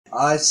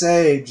I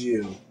saved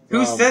you.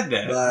 Who said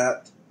that?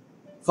 That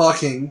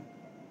fucking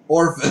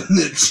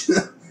orphanage.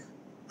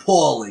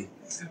 Paulie.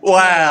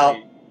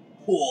 Wow.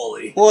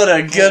 Paulie. What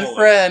a good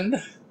friend.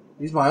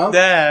 He's my uncle.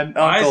 Dad,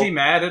 Why uncle. is he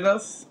mad at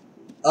us?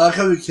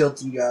 Because we killed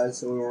some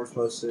guys that we weren't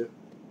supposed to.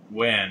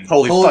 When?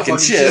 Holy fucking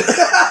shit.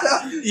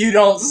 You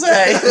don't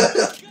say.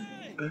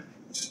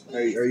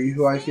 Are you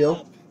who I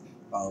killed?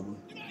 Probably.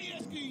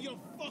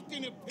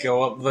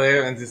 Go up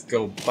there and just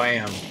go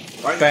bam.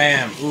 Right.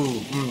 Bam. Ooh,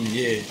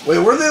 yeah. Wait,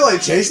 were they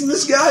like chasing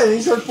this guy and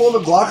he started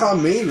pulling a Glock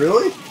on me?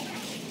 Really?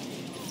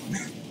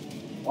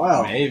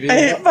 Wow. Maybe.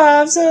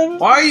 857.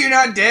 Why are you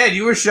not dead?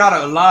 You were shot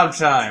a lot of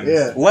times.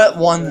 Yeah. Let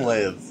one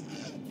live.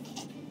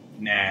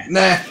 Nah.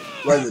 Nah.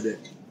 Right in the dick.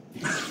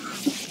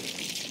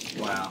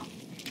 Wow.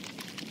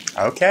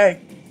 Okay.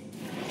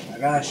 I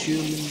gotta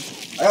shoot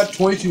him. I got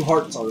 22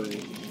 hearts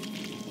already.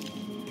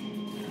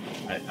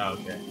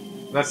 Okay.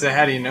 Let's say,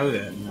 how do you know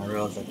that? And I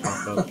realized I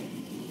popped up.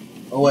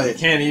 Oh You wait.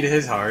 can't eat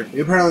his heart. He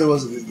apparently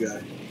was a good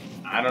guy.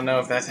 I don't know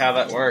if that's how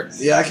that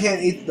works. Yeah, I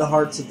can't eat the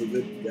hearts of the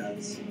good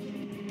guys.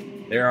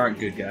 There aren't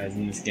good guys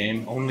in this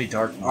game. Only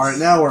darkness. Alright,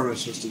 now where am I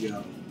supposed to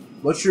go?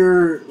 What's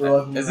your...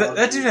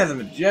 That dude has a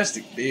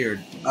majestic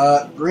beard.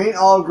 Green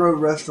Olive Grove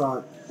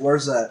Restaurant.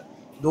 Where's that?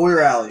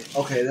 Dwyer Alley.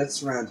 Okay,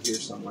 that's around here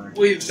somewhere.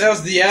 That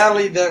was the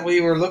alley that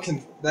we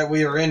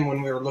were in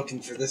when we were looking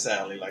for this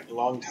alley, like a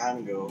long time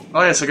ago.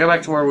 Oh yeah, so go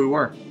back to where we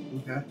were.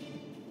 Okay.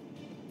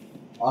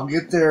 I'll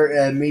get there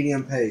at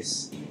medium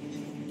pace.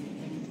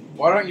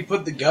 Why don't you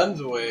put the guns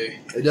away?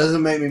 It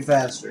doesn't make me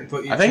faster.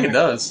 I think it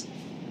does.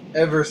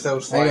 Ever so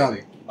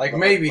slightly. Like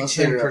maybe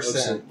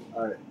 10%.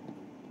 Alright.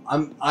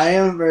 I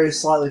am very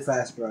slightly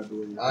faster, I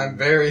believe. I'm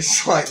very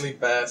slightly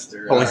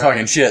faster. Holy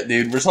fucking shit,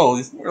 dude.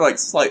 We're like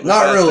slightly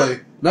Not faster. really.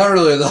 Not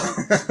really,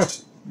 though.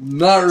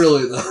 Not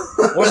really,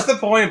 though. What's the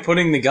point of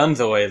putting the guns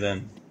away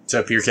then? It's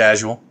up pure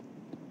casual.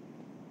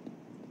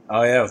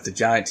 Oh yeah, with the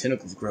giant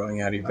tentacles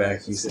growing out of your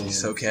back, you see.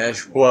 so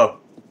casual. Whoa.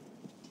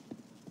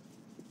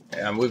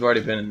 Yeah, we've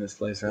already been in this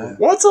place, right?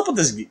 What's up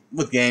with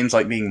with games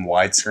like being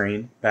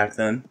widescreen back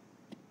then?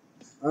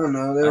 I don't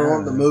know. They don't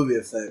want the movie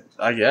effect.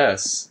 I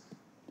guess.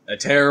 A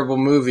terrible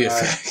movie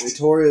Alright, effect.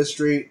 Victoria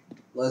Street,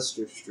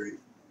 Leicester Street.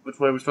 Which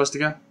way are we supposed to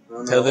go? I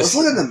don't Tell know. this- Let's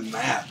look at the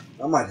map.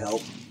 That might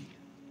help.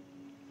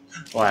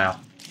 Wow.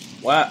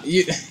 Wow,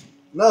 you.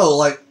 No,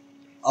 like,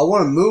 I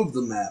want to move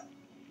the map.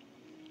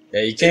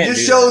 Yeah, you can't. It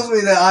just do shows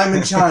me that I'm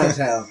in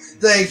Chinatown.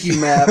 Thank you,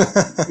 map.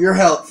 You're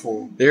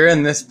helpful. that. You're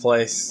in this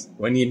place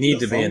when you need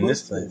The to be in phone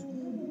this booth? place.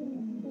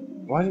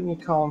 Why didn't you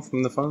call him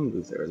from the phone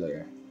booth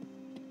earlier?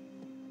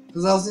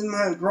 Because I was in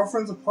my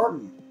girlfriend's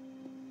apartment.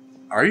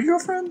 Are you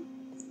girlfriend?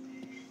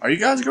 Are you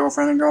guys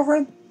girlfriend and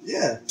girlfriend?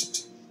 Yeah.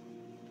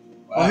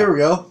 Wow. Oh, here we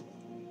go.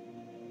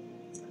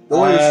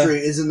 Dwyer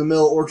Street is in the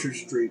middle of Orchard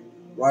Street,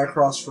 right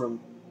across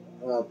from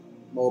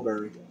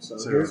Mulberry. So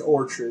here's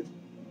Orchard.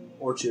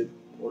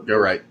 Go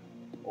right.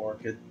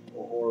 Orchid,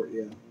 Or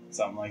yeah.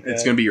 something like that.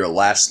 It's going to be your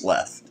last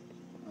left.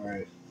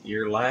 Alright.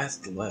 Your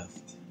last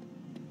left.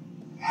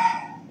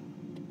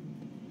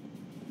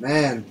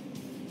 Man.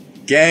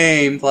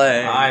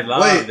 Gameplay. I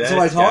love Wait, this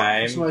somebody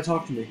game. Somebody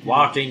talk to me.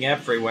 Walking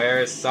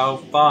everywhere is so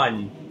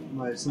fun.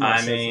 Somebody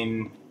I said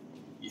mean,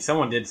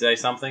 someone did say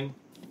something.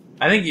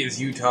 I think it was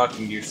you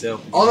talking to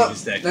yourself. Oh, You're no,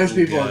 just that there's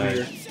cool people guy.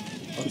 over here.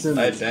 What's in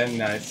there? Let's end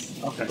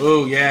nice. Okay.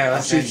 Ooh, yeah, I'll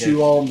let's shoot end you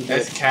it. all in the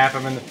Let's dick. cap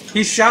him in the...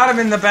 He shot him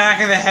in the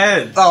back of the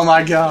head. Oh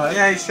my god.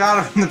 Yeah, he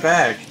shot him in the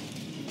back.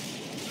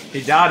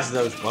 He dodged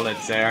those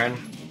bullets, Aaron.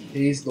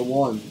 He's the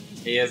one.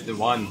 He is the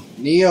one.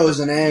 Neo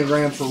is an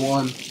anagram for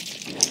one.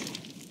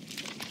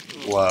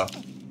 Whoa.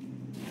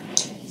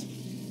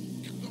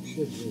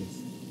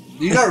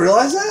 Do you not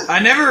realize that? I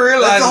never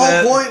realized That's the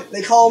whole that. point.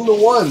 They call him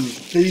the one.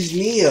 'Cause he's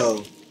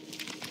Neo.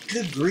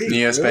 Good grief.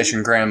 Neospatial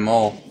and Grand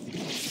Mole.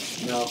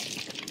 Really? No.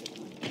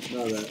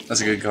 None of that.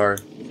 That's a good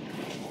card.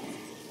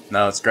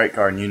 No, it's a great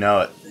card and you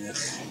know it.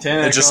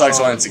 Yeah. It just sucks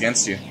when it's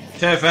against you.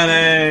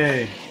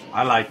 Tiffany!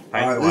 I like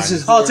paint Alright, this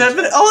is Oh,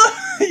 Tiffany!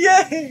 Oh,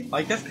 yay!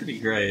 Like, that's pretty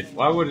great.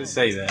 Why would it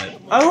say that?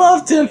 I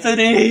love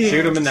Tiffany!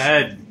 Shoot him in the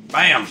head.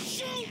 Bam!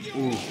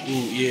 Ooh,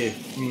 yeah.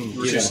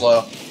 We're yeah. too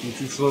slow. You're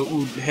too slow.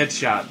 Ooh,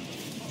 headshot.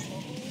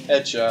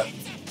 Headshot.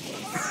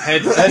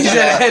 He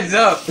said heads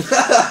up.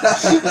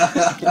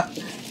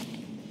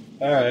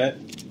 Alright.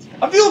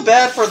 I feel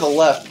bad for the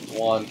left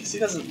one, because he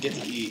doesn't get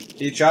to eat.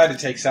 He tried to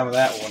take some of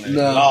that one and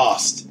No. he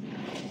lost.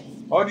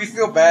 Why would you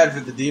feel bad for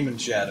the demon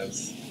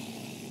shadows?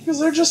 Because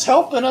they're just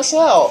helping us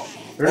out.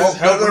 They're Well, just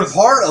helping they're us.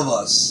 part of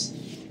us.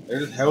 They're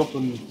just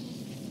helping.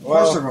 Of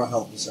course they're Well, going to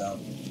help us out.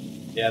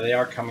 yeah, they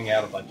are coming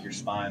out of like your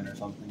spine or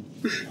something.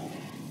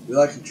 We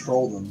like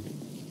control them.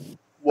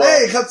 Well,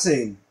 Hey,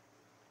 cutscene!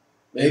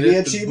 Maybe Is it the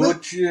achievement?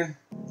 butcher?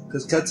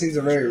 Because cutscenes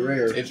are very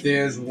rare. If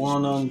there's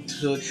one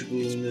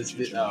untouchable in this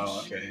bit,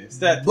 oh, okay. It's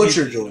that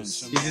Butcher he's-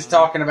 Joyce. He's just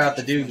talking about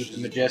the dude with the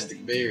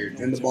majestic beard.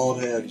 And the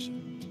bald head.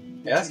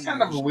 Yeah, that's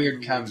kind of a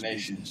weird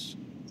combination.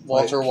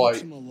 Walter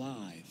White.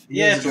 Yeah,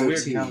 He it's has a a weird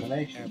goatee.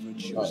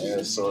 combination. Oh,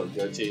 yeah, sword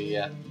goatee,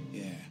 yeah.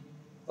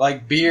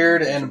 Like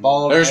beard and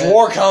bald. There's head.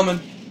 war coming.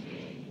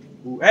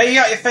 Ooh, hey, you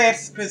got your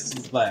fancy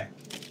pistols back.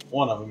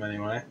 One of them,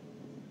 anyway.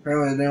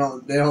 Apparently,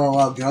 they don't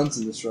allow guns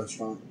in this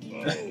restaurant.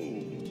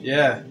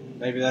 Yeah,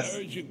 maybe that's...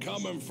 Get it,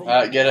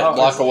 Oh,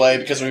 block away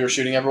because we were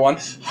shooting everyone.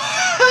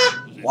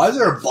 Why is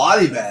there a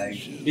body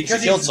bag?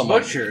 Because killed he's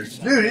someone. butchered.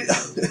 Dude,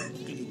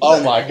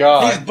 Oh my He's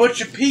god.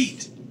 Butcher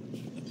Pete.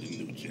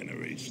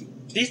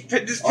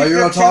 oh, you're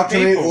gonna talk to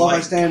me while I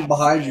stand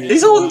behind you.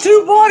 He's holding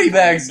 2 body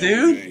bags,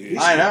 dude.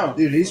 I know.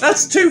 Dude,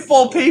 That's 2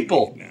 full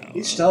people.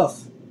 he's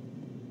tough.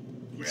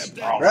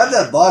 Grab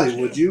that body,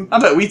 would you? I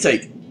bet we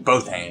take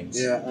both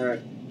hands. Yeah,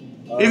 alright.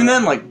 Even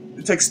then, like,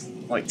 it takes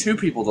like 2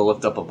 people to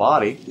lift up a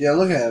body. Yeah,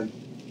 look at him.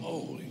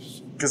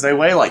 Because they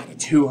weigh like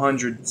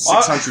 200,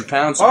 600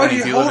 pounds, depending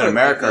if you live in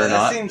America or That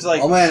not. seems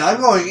like... Oh man,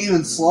 I'm going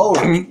even slower.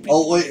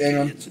 Oh wait, hang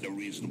on.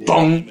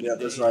 Bung. Yeah,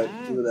 that's right.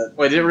 Look at that.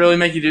 Wait, did it really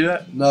make you do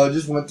that? No, it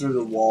just went through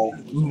the wall.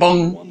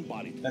 Bung.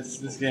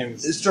 This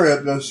game's... It straight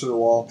up goes through the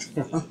wall.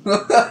 10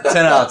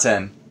 out of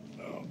 10.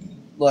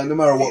 Like, no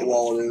matter what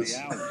wall it is.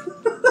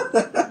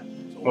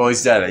 Well,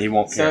 he's dead. He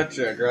won't care. Such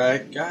a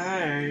great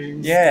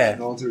game. Yeah.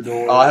 Going through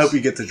doors. Oh, I hope you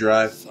get to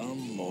drive.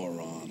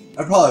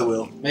 I probably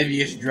will. Maybe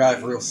you should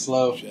drive real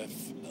slow.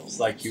 It's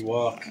like you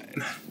walk.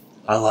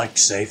 I like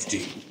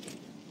safety.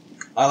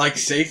 I like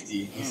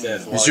safety, he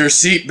says. Is your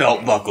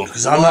seatbelt buckled?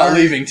 Because I'm What not are-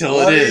 leaving till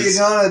What it are you is.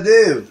 gonna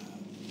do?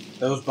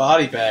 Those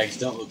body bags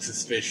don't look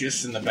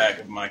suspicious in the back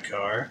of my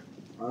car.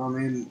 I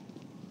mean,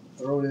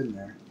 throw it in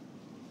there.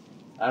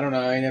 I don't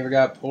know, I never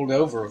got pulled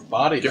over with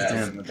body Give it to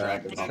bags him. in the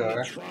back of the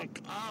car.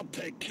 I'll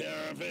take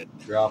care of it.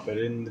 Drop it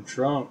in the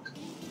trunk.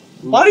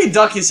 Why do you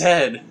duck his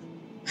head?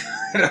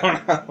 I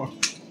don't know.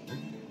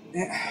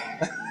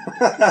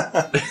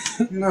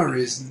 No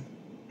reason.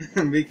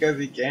 Because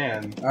he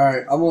can.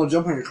 Alright, I'm gonna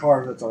jump in your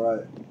car if that's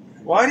alright.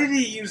 Why did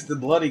he use the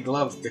bloody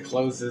gloves to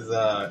close his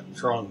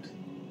trunk?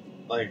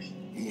 Like,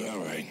 All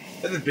right.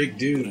 that's a big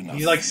dude.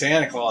 He's like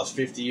Santa Claus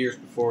 50 years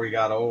before he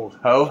got old.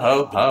 Ho,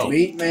 ho, ho.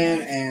 Meat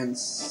Man and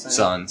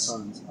Sons.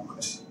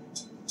 Okay.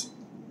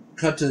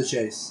 Cut to the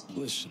chase.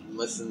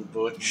 Listen,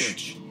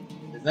 Butch.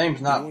 His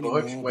name's not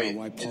Butch. Wait,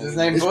 is his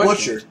name It's Butch?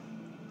 Butcher.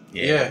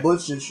 Yeah.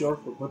 Butch is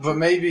short for Butcher. But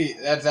maybe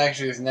that's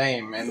actually his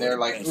name, and they're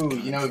like, ooh,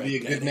 you know, it'd be a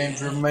good name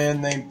for a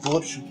man named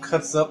Butch who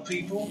cuts up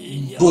people?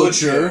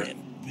 Butcher.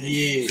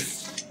 Yeah.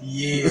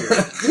 Yeah.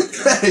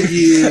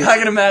 Yeah. I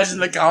can imagine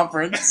the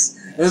conference.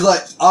 It's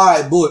like,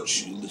 alright,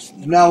 Butch.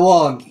 From now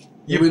on,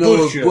 You we know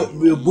butcher.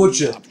 we're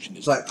Butcher.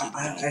 It's like,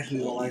 I actually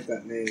don't like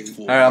that name.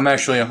 Alright, I'm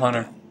actually a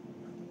hunter.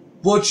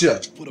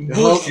 Butcher.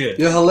 Butcher.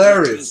 You're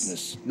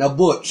hilarious. Now,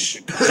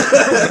 Butch.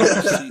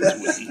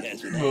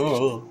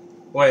 Oh.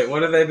 Wait,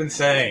 what have they been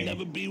saying?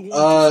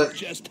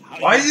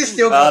 Why is he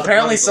still...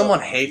 Apparently someone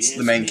hates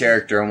the main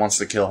character and wants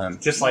to kill him.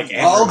 Just like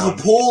Uncle everyone.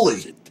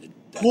 Paulie.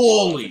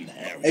 Paulie.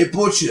 Hey,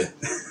 Butcher.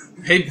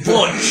 Hey,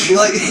 Butch. He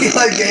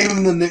gave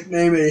him the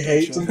nickname and he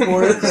hates him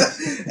for it.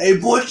 Hey,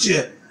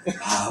 Butcher.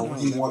 Ah, what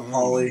do you want,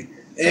 Paulie?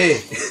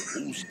 Hey,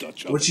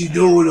 what you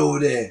doing over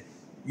there?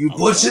 You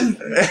butching?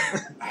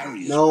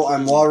 No,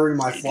 I'm watering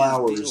my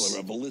flowers.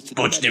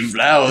 Butch them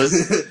flowers.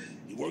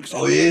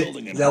 Oh yeah?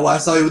 Is that why I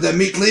saw you with that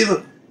meat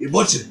cleaver? You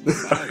butching.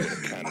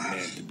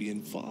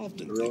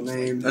 Real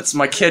name. That's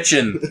my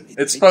kitchen.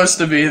 It's supposed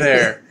to be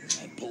there.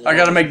 I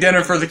gotta make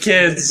dinner for the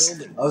kids.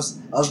 I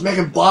was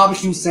making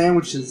barbecue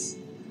sandwiches.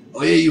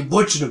 Oh yeah, you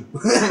butchered them.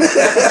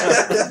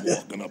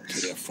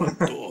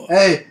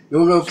 Hey, you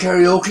wanna go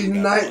karaoke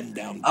tonight?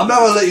 I'm not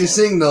gonna let you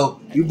sing though.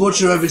 You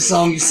butcher every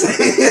song you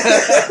sing.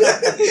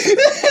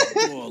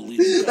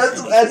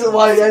 that's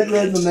why that's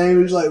the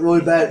name. He's like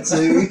really bad at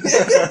singing.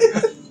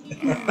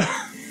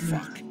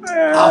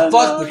 I'll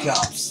fuck the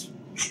cops.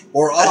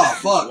 Or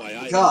fuck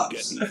the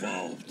cops.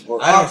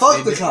 Or I'll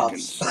fuck the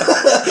cops.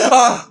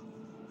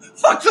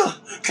 Fuck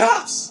the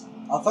cops.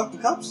 I'll fuck the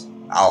cops.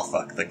 I'll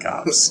fuck the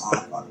cops.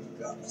 I'll fuck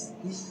the cops.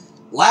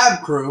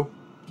 Lab crew.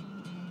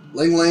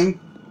 Ling Ling.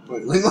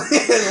 Wait, Ling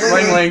Ling.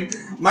 Ling Ling.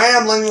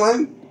 Ma'am, Ling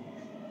Ling.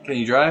 Can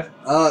you drive?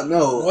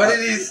 No. What did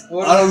he...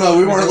 I don't know.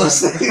 We weren't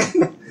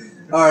listening.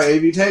 Alright,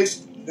 if you take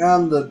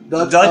down the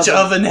Dutch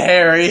oven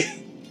Harry.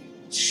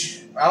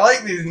 I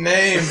like these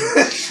names.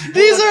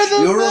 These are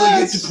the You'll really get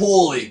best. to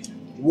Paulie.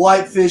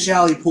 Whitefish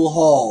Alley Pool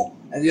Hall.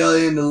 At the other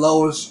end, the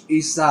lower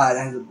east side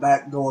has a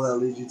back door that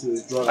leads you to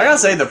his drug. I gotta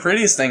say, the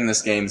prettiest thing in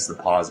this game is the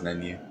pause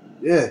menu.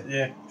 Yeah.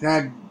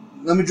 Yeah.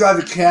 Let me drive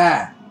your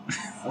car.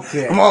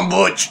 Okay. Come on,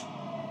 Butch.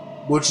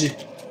 Butchie.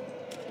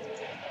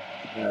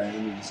 Alright,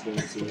 let me just go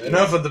into it.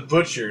 Enough of the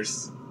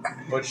butchers.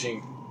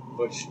 Butching.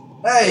 Butch.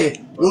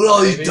 Hey, look at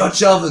all these Maybe.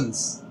 Dutch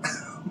ovens.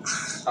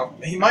 Oh,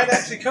 he might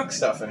actually cook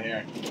stuff in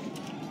here.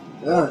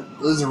 Yeah,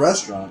 there's a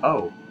restaurant.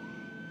 Oh,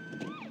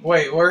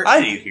 Wait, where...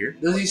 I do here.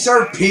 Does he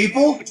serve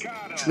people?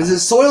 Is it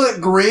Soylent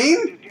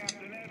Green?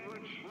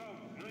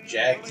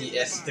 Jackie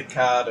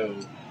Estacado.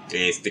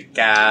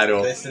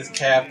 Estacado. This is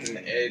Captain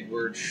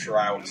Edward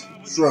Shrout.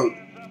 Throat.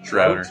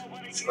 Shrouder.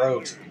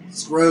 Throat.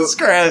 Scroat.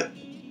 Scrat.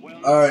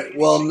 Alright,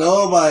 well,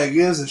 nobody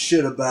gives a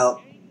shit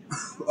about.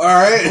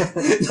 Alright?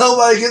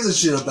 Nobody gives a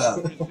shit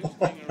about.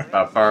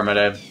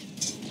 Affirmative.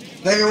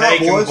 Take him out, Take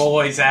them boys.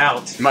 boys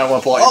out. You might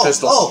want to pull out your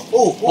pistols.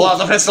 Pull out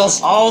the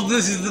pistols. Oh,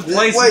 this is the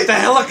place Wait. with the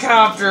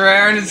helicopter,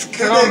 Aaron. It's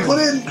Hey, coming. put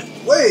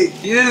in. Wait.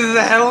 This is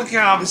the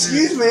helicopter.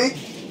 Excuse me.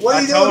 What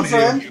are you I doing, told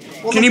friend? you.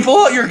 Well, Can you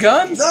pull out your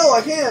guns? No,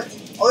 I can't.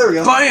 Oh, there we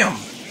go. Bam!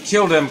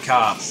 Kill them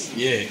cops.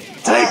 Yeah.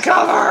 Take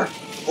cover.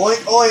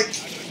 Oink,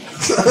 oink.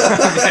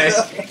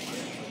 Okay.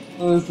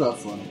 Oh, that's not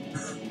funny.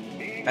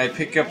 Hey,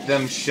 pick up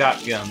them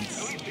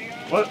shotguns.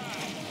 What?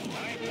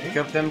 Pick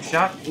up them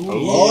shotguns.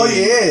 Oh,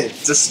 yeah.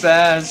 It's a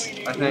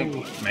spaz, I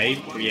think.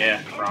 Maybe.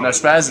 Yeah. Probably. No,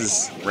 spaz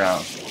is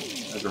round.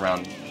 That's a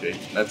round shape.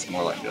 That's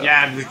more like a...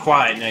 Yeah, be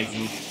quiet,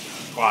 Nathan.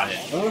 Quiet.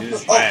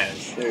 It's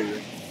fast. There you go.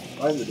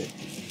 Why is it?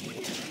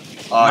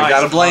 Oh, you Nice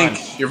gotta blink.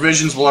 punch. Your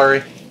vision's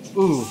blurry.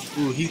 Ooh,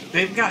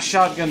 they've got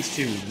shotguns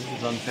too. This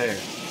is unfair.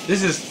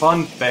 This is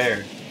fun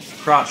fair.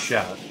 Crotch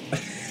shot.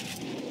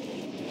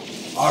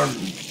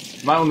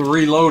 Might want to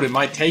reload. It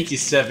might take you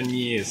 7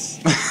 years.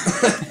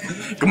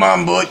 Come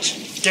on,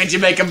 Butch. Can't you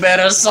make a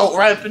better assault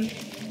rifle?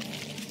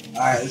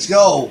 Alright, let's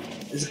go.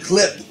 It's a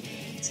clip.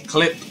 It's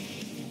clip.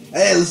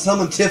 Hey, let's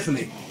summon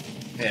Tiffany.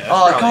 Yeah.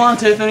 Oh, come on,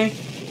 Tiffany.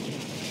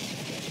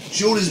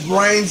 Shoot his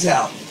brains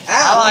out.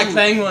 I Ow! like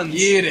penguins.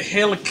 Yeah, the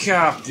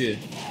helicopter.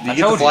 Do you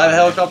get to fly the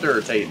helicopter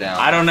or take it down?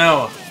 I don't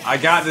know. I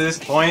got to this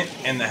point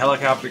and the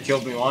helicopter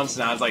killed me once,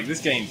 and I was like,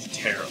 "This game's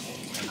terrible,"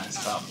 and I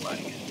stopped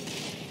playing it.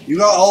 You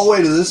got all the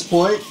way to this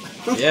point?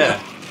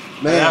 Yeah.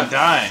 Man. Without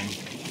dying.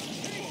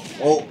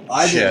 Oh,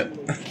 I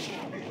Shit. did.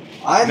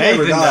 I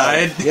never Nathan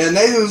died. died. Yeah,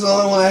 Nathan was the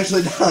only one that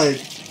actually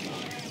died.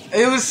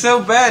 It was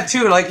so bad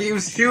too. Like he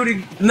was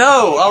shooting.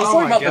 No, I was Oh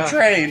talking my about God. the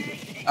train.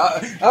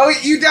 Oh,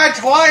 you died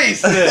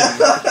twice.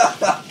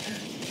 Then.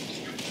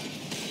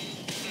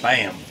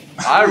 Bam.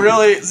 I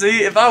really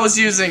see. If I was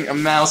using a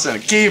mouse and a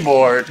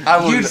keyboard, I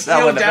wouldn't. You'd that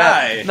still wouldn't have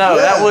die. happened. No,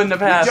 Yeah, that wouldn't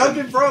have You jumped happened.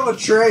 in front of a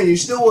train, you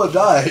still would have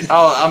died.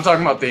 Oh, I'm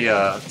talking about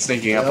the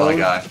sneaking up on a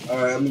guy.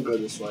 Alright, I'm gonna go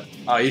this way.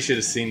 Oh, you should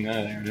have seen that,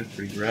 Aaron. That's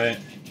pretty great.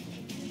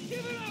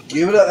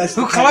 Give it up. That's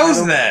Who the closed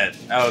kind that?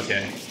 Oh,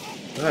 okay.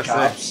 That's it.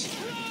 Cops.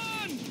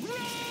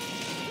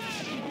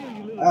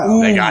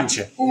 Ow. They got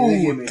you. Yeah,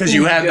 they give me- Because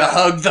you had to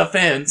hug the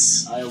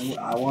fence. I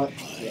want.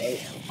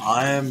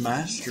 I am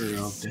master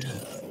of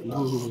death.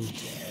 Ooh.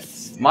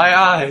 My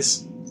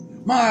eyes.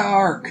 My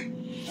arc.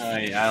 Oh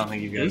yeah, I don't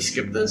think you've got. Can you to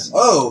skip see this?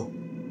 Oh,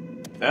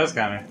 That was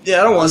kind of.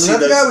 Yeah, I don't want was that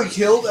the guy we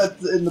killed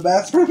in the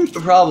bathroom?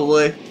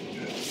 Probably.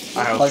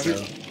 I hope Like so.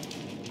 it?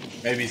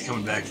 Maybe he's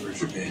coming back for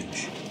his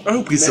revenge. I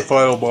hope he's the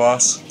final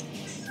boss.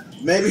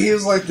 Maybe he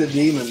was like the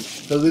demon,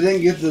 because we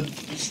didn't get the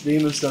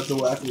demon stuff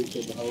till after we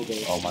killed the hobo.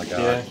 Oh my god.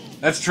 Yeah,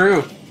 that's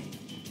true.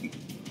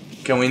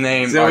 Can we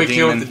name So our we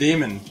demon? killed the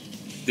demon.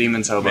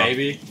 Demon's hobo.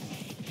 Maybe.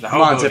 The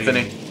Come on, hobo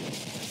Tiffany. demon.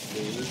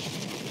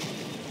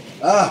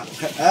 Ah!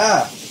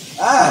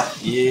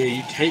 Yeah,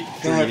 you take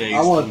 3 God, days.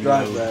 I want to to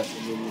drive load. that.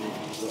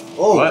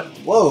 Oh! What?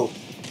 Whoa!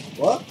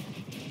 What?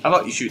 How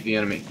about you shoot the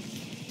enemy?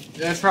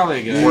 That's probably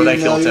a good. Before they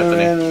You kill know your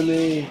Tiffany.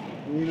 enemy.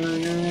 You know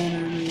your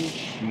enemy.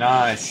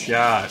 Nice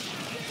shot.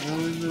 You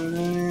know your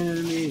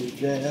enemy is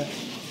dead.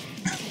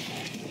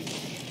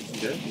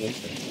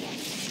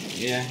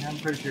 Yeah, I'm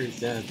pretty sure he's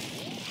dead.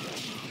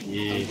 I'm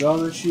Yeah.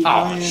 gonna shoot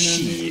my Oh enemy.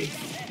 shit.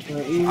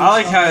 I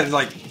like how it,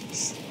 like,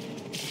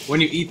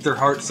 when you eat their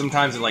heart,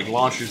 sometimes it like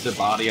launches their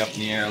body up in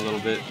the air a little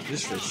bit,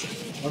 just for a second.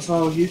 What's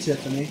wrong with you,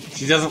 Tiffany?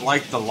 She doesn't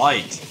like the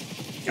light.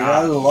 Get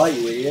out of the light,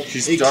 you idiot.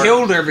 She's It dark.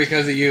 killed her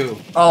because of you.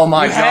 Oh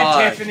my you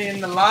god. had Tiffany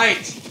in the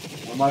light.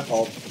 Not my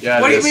fault. Yeah,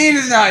 it What do you is. mean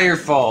it's not your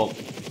fault?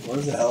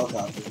 Where's the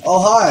helicopter?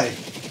 Oh, hi!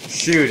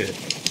 Shoot it.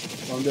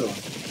 That's what I'm doing.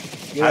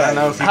 Get I out don't of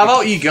know here. if you How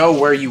about you go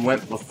where you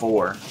went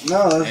before?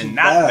 No, that's a and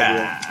bad not idea.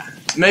 die.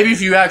 Maybe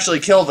if you actually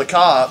kill the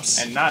cops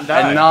And not die.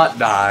 and not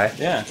die,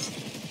 Yeah.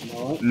 You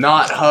know what?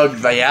 not hug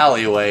the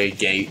alleyway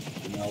gate.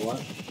 You know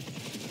what?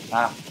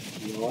 Ah,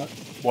 You know what?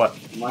 what?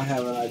 You might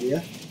have an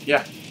idea.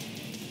 Yeah.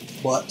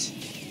 But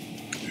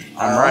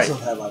I'm I right.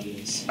 also have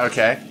ideas.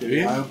 Okay. Do Can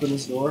you? I open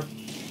this door?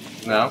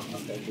 No,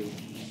 Okay, cool.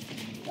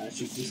 Can I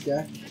shoot this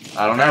guy?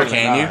 I don't know. Apparently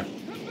Can not.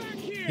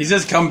 He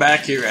says come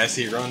back here as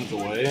he runs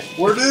away.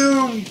 We're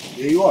doomed!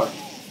 Yeah, you are.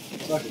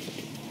 Suck it.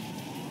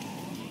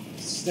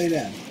 Stay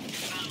down.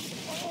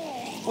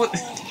 What?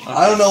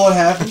 I don't know what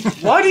happened. you?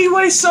 Why do you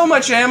waste so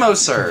much ammo,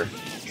 sir?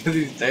 Because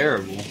he's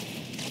terrible.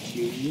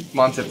 Excuse me. Come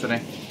on,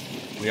 Tiffany.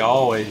 We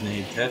always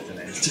need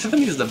Tiffany.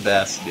 Tiffany's the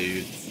best,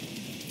 dude.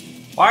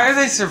 Why are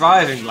they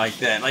surviving like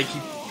that? Like,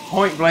 you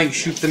point blank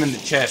shoot them in the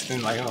chest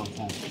and like, oh,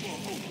 fine.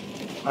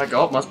 Like,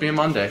 oh, it must be a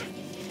Monday.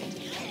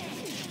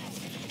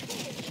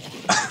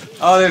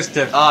 Oh, there's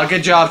Tiffany. Ah,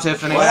 good job,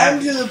 Tiffany. What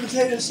happened to the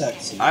potato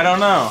section? I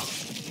don't know.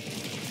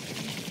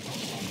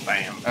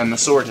 Bam. And the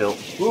sword hilt.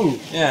 Ooh,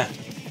 Yeah.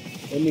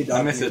 let me I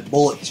dodge miss your it.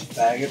 bullets, you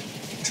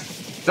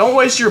faggot. Don't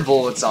waste your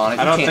bullets on it.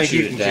 I You don't can't think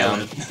shoot you can it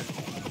down. kill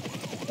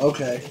it.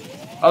 Okay.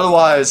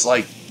 Otherwise,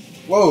 like,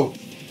 Whoa.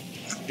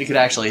 it could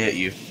actually hit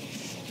you.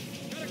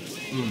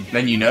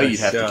 Then you know Nice you'd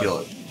have to job. kill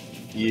it.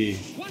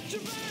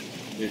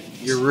 Yeah.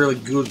 You're really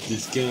good at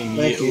this game.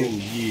 Thank yeah. you.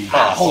 Oh, yeah.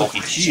 Oh,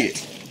 holy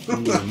shit. Ooh,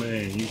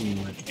 man, you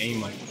can like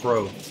aim like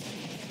pro.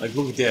 Like,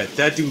 look at that.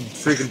 That dude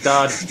freaking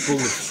dodged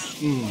bullets.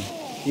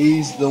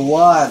 He's the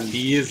one.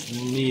 He is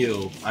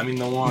Neil. I mean,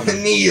 the one.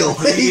 Neil.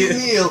 He's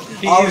Neil.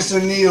 Officer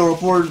Neil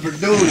reported for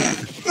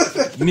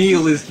duty.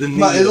 Neil is the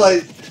Neil.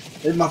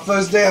 It's my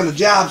first day on the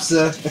job,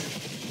 sir.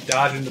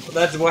 Dodging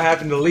that's what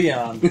happened to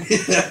Leon.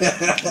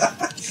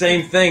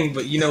 Same thing,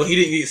 but you know, he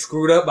didn't get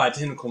screwed up by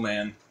Tentacle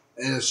Man.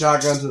 And a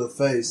shotgun to the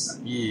face.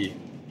 Yeah.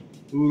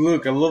 Ooh,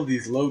 look, I love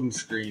these loading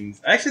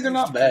screens. Actually, they're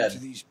not bad.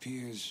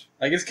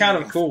 Like, it's kind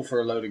of cool for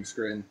a loading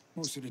screen.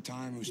 Most of the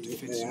time it was to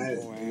fit some poor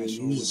asshole with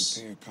a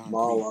pair of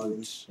small concrete ones.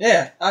 boots.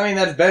 Yeah, I mean,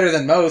 that's better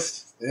than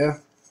most. Yeah.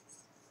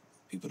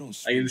 People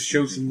don't I can just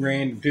show some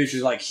random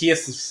pictures, like,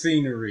 here's some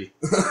scenery.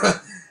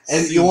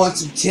 And you want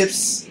some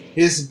tips?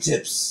 Here's some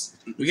tips.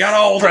 We got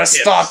all the Press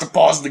tips. start to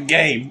pause the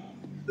game.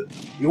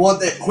 You want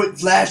that quick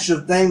flash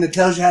of thing that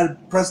tells you how to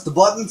press the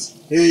buttons?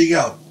 Here you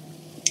go.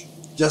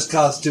 Just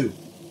Cause 2.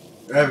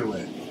 They're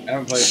everywhere. I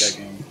haven't played that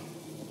game.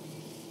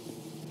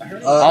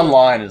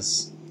 Online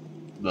is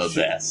the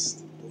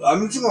best.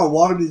 I'm just gonna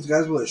water these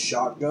guys with a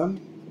shotgun.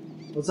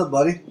 What's up,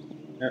 buddy?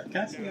 Can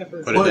I see that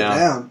first? Put it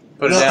down.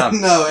 Put it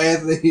down. No,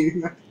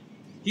 Anthony.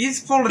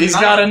 He's full of He's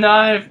got a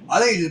knife. I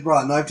think you just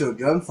brought a knife to a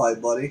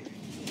gunfight, buddy.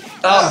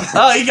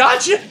 Oh, he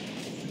got you.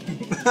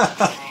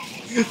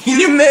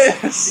 You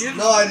missed.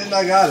 No, I didn't.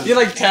 I got it. You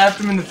like tapped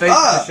him in the face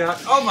with a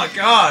shot. Oh my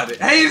god!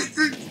 Hey, it's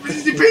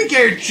the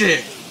pink-haired chick.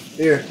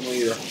 Here, give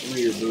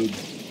me your boob.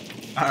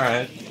 All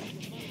right.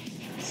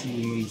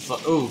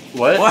 Oh,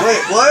 What? Wait,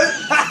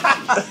 what?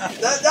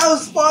 that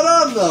was spot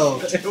on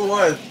though. It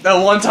was.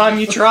 That one time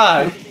you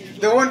tried.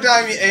 The one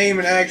time you aim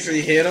and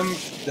actually hit him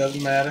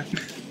doesn't matter.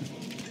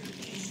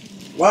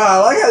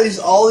 Wow, I like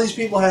how all these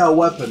people have a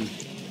weapon.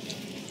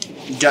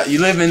 You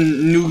live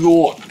in New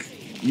York.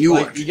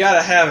 Like, you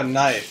gotta have a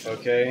knife,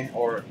 okay?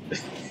 Or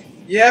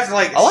you have to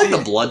like. I like see-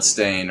 the blood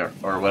stain or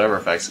whatever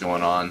effect's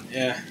going on.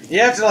 Yeah, you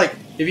have to like.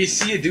 If you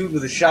see a dude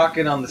with a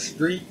shotgun on the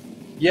street,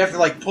 you have to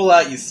like pull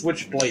out your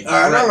switchblade.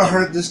 Alright, I'm not gonna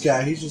hurt this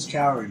guy. He's just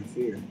cowering in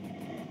fear.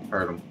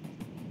 Hurt him.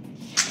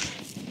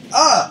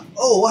 Ah!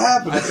 Oh, what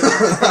happened?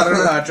 I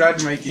don't know. I tried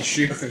to make you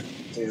shoot.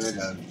 Yeah, I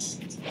got it.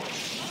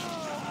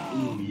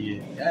 Ooh,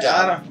 yeah.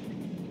 I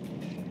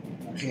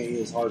don't. I can't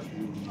eat as hard for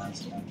you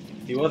last time.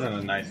 He wasn't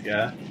a nice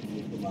guy. Let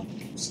me put my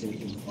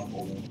snake in the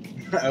bubble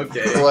then.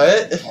 Okay.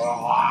 What?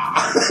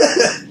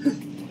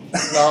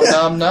 Nom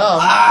nom nom.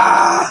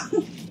 Ah!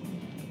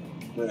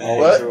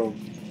 What?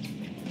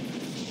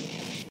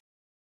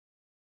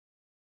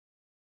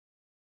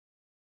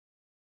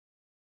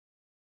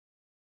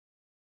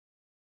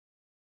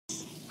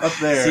 Up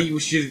there. See,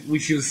 we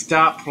should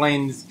stop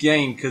playing this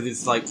game because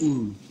it's like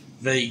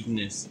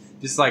vagueness.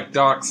 Just like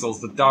Dark Souls,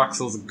 but Dark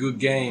Souls is a good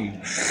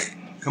game.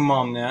 Come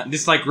on now,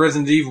 just like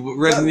Resident Evil, but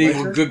Resident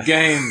Evil a good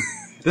game.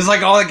 Just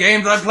like all the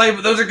games I play,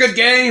 but those are good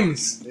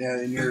games.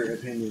 Yeah, in your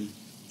opinion.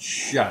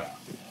 Shut up.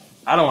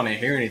 I don't want to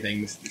hear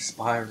anything, Mr.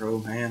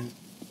 Spyro, man.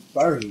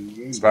 Spyro's a good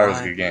game. Spyro's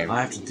a good game. I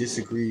have to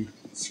disagree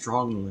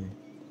strongly.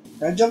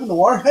 Can I jump in the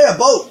water? Hey, a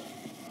boat!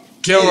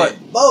 Kill Get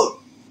it. Boat!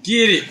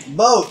 Get it.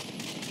 Boat!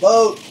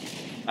 Boat!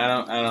 I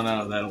don't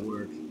know if that'll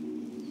work.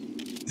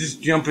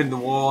 Just jump in the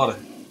water.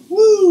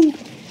 Woo!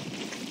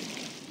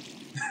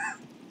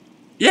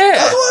 Yeah.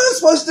 That's what I'm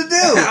supposed to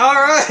do!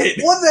 Alright!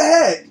 What the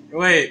heck?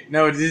 Wait,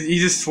 no, he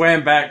just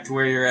swam back to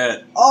where you're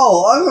at.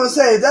 Oh, I was gonna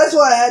say, that's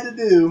what I had to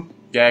do.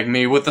 Gag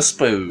me with a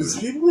spoon. Does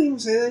people even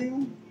say that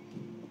even?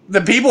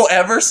 Do people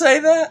ever say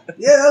that?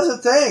 Yeah, that was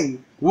a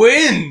thing.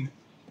 When?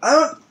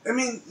 I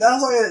mean, that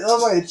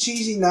was like a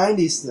cheesy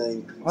 90s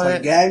thing. It's What?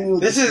 like, gag me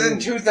with This the is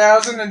in spoon.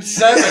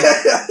 2007.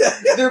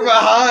 They're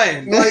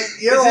behind. Like,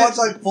 you ever Is it- watch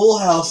like Full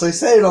House? They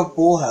say it on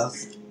Full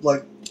House.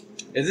 Like,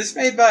 Is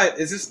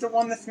this the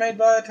one that's made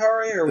by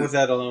Atari, or was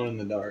that Alone in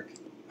the Dark?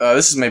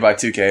 This is made by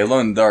 2K.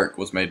 Alone in the Dark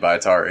was made by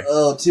Atari.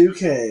 oh,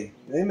 2K.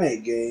 They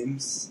make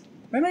games.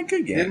 They make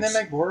good games. Didn't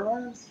they make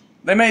Borderlands?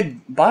 They made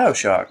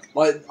Bioshock.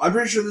 Like, I'm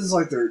pretty sure this is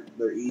like their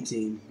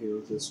E-team here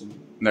with this one.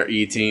 Their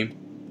E-team.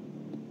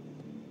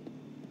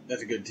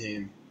 That's a good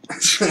team.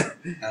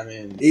 I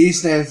mean, E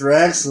stands for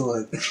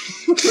excellent.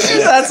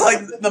 That's like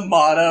the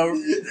motto.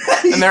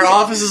 And their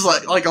office is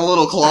like a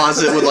little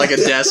closet with like a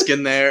desk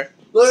in there.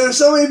 Look, there's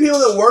so many people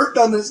that worked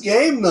on this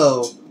game,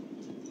 though.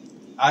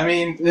 I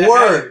mean, Worked.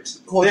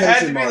 There had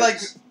to be Quotation like,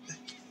 marks.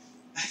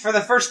 for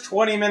the first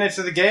 20 minutes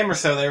of the game or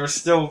so, they were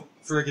still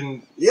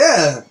freaking.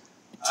 Yeah.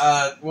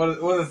 What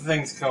are the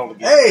things called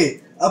again?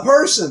 Hey, a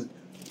person.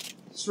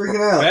 It's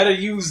freaking out. Better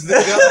use the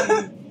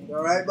gun. You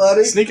alright,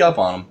 buddy? Sneak up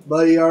on them.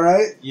 Buddy, you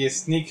alright? You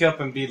sneak up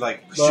and be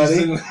like, Buddy?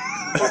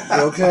 Shazoo.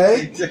 You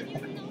okay?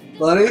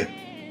 Buddy?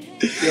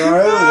 You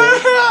alright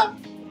with it?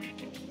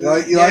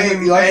 You like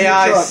your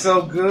AI truck? is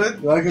so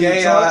good. You like him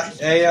Gay your eye, truck?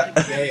 gay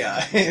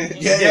eye. Gay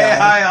Gay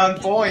eye. eye on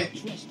point.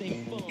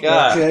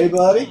 God. Okay,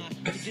 buddy?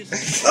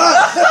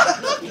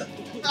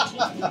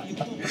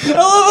 I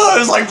love how it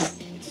was like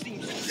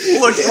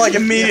looked like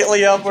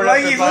immediately upward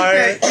Like at the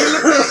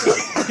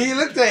fire. he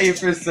looked at you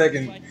for a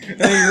second,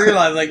 and he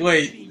realized, like,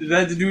 wait, is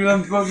that the dude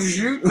I'm supposed to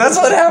shoot? That's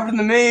what happened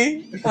to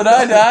me when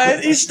I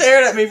died. He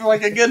stared at me for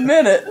like a good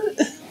minute.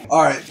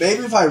 All right,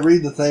 maybe if I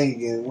read the thing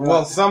again.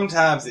 Well,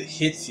 sometimes it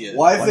hits you.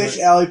 Whitefish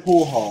Alley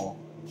Pool Hall.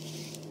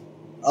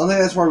 I don't think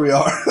that's where we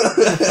are.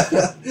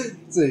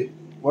 Let's see.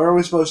 Where are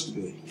we supposed to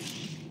be?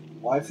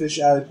 Whitefish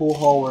Alley Pool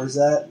Hall, where's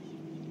that?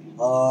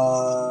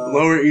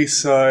 Lower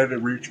East Side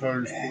and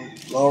recharge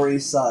point. Lower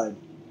East Side.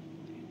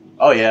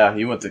 Oh yeah,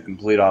 you went the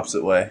complete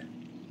opposite way.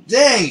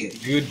 Dang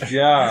it! Good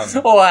job.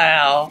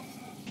 Wow.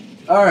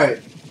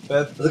 Alright,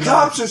 That's the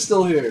cops are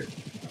still here.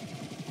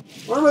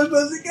 Where am I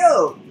supposed to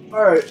go?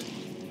 Alright,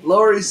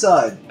 Lower East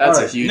Side. That's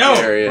All right. a huge No,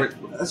 area.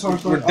 That's where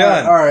we're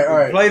done.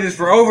 Alright. We played this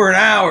for over an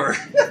hour.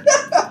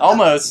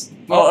 Almost.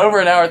 Well, over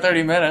an hour,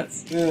 30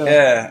 minutes.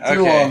 Yeah, okay.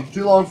 Too long.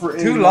 Too long for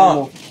any Too long.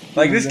 normal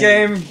Like, this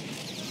human game,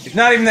 it's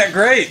not even that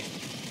great.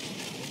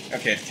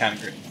 Okay, it's kind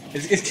of great.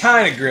 It's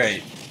kind of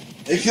great.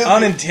 It could be.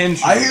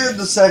 Unintentional. I hear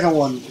the second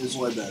one is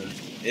way better.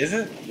 Is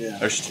it? Yeah.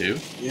 There's two.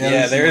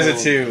 Yeah, there is a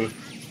 2.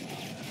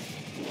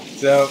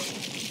 So,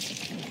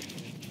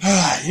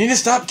 you need to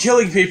stop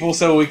killing people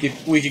so we could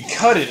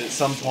cut it at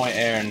some point,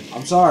 Aaron.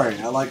 I'm sorry.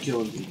 I like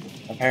killing people.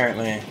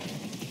 Apparently.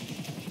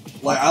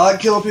 Like, I like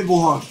killing people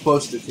who I'm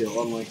supposed to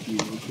kill, unlike you.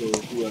 You kill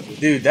whoever.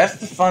 Dude, that's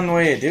the fun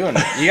way of doing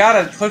it. You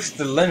gotta push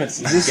the limits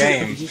of the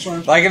game. Is this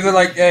right? Like, if they're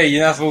like, hey,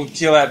 you're not supposed to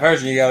kill that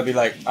person, you gotta be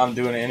like, I'm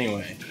doing it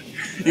anyway.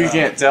 You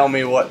can't tell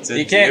me what to do.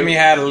 You can't tell me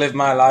how to live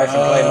my life and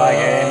play my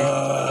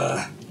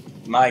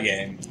game. My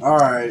game.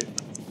 Alright.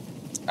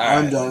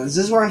 I'm Alright. done. Is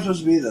this where I'm supposed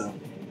to be, though?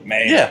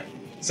 Man. Yeah.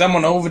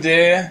 Someone over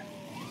there.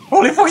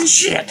 Holy fucking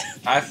shit.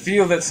 I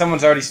feel that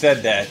someone's already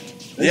said that.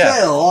 They Yeah.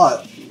 say a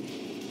lot.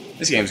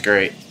 This game's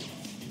great.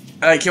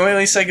 Alright, can we at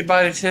least say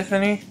goodbye to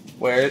Tiffany?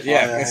 Where?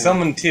 Yeah, yeah.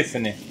 someone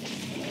Tiffany.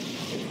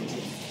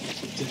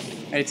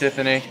 Hey,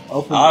 Tiffany.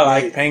 Open I the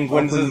like gate.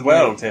 penguins Open as the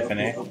well, gate.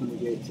 Tiffany. Open the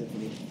gate,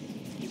 Tiffany.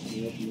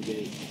 Open the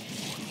gate.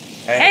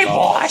 Hey,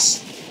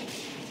 boss.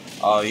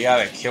 Oh, you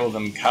gotta kill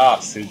them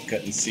cops who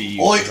couldn't see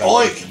you. Oink,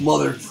 oink,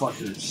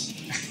 motherfuckers.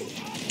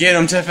 Get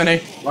him,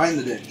 Tiffany. Right in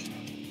the dick.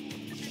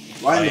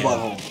 Right in the Oh,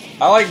 butthole.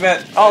 I like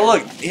that. Oh,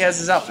 look. He has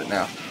his outfit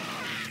now.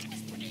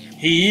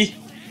 He.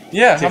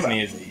 Yeah.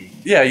 Tiffany is a he.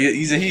 Yeah,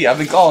 he's a he. I've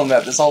been calling him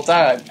that this whole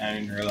time. I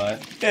didn't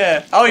realize.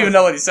 Yeah. I don't even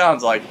know what he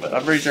sounds like, but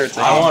I'm pretty sure it's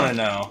a he. I want to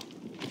know.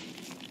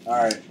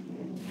 Alright.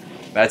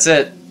 That's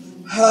it.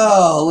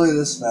 Oh, look at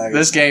this faggot.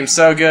 This game's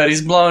so good.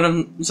 He's blowing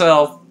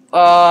himself.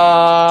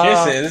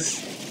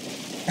 Kisses.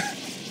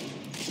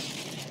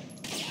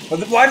 Why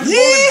did the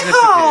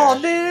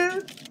bullets disappear?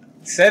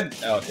 dude. Said.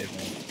 Oh,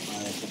 Tiffany.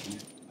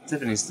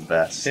 Tiffany's the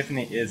best.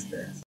 Tiffany is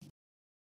best.